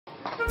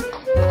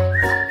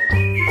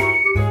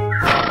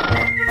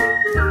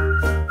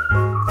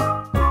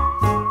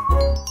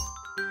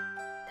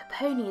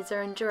ponies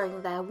are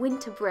enjoying their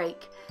winter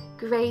break,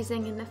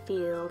 grazing in the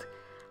field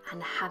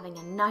and having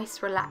a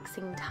nice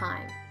relaxing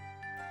time.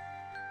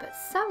 But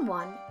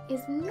someone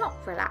is not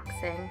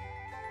relaxing,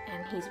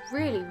 and he's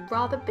really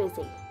rather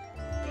busy.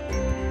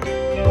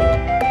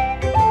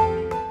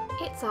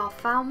 It's our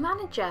farm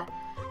manager,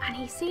 and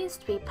he seems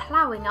to be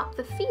ploughing up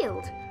the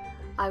field.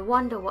 I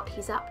wonder what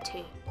he's up to.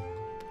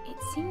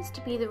 It seems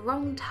to be the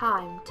wrong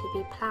time to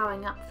be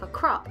ploughing up for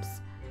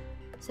crops,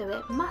 so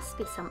it must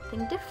be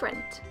something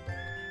different.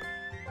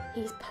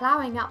 He's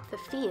ploughing up the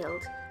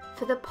field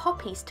for the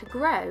poppies to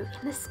grow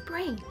in the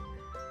spring.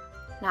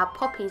 Now,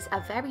 poppies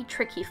are very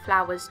tricky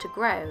flowers to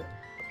grow,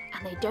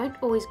 and they don't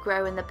always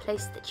grow in the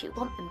place that you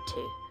want them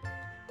to,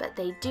 but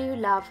they do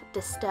love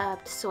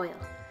disturbed soil.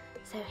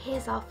 So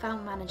here's our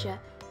farm manager,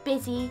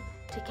 busy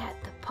to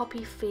get the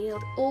poppy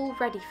field all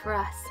ready for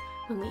us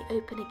when we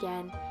open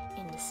again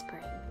in the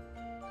spring.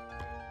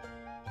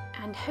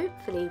 And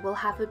hopefully we'll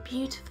have a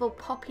beautiful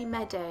poppy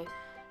meadow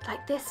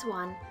like this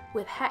one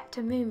with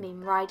Hector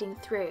Moonbeam riding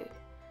through.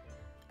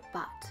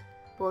 But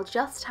we'll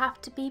just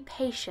have to be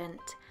patient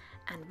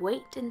and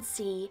wait and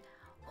see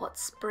what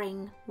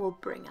spring will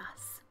bring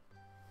us.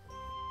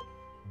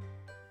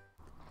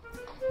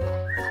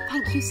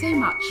 Thank you so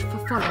much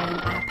for following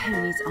our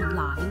ponies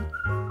online.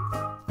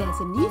 There's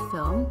a new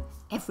film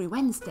every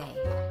Wednesday.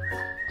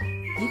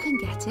 You can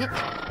get it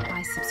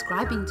by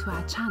subscribing to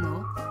our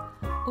channel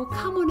or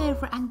come on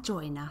over and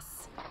join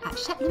us at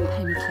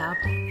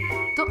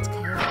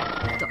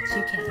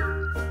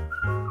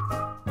shetlandponyclub.co.uk.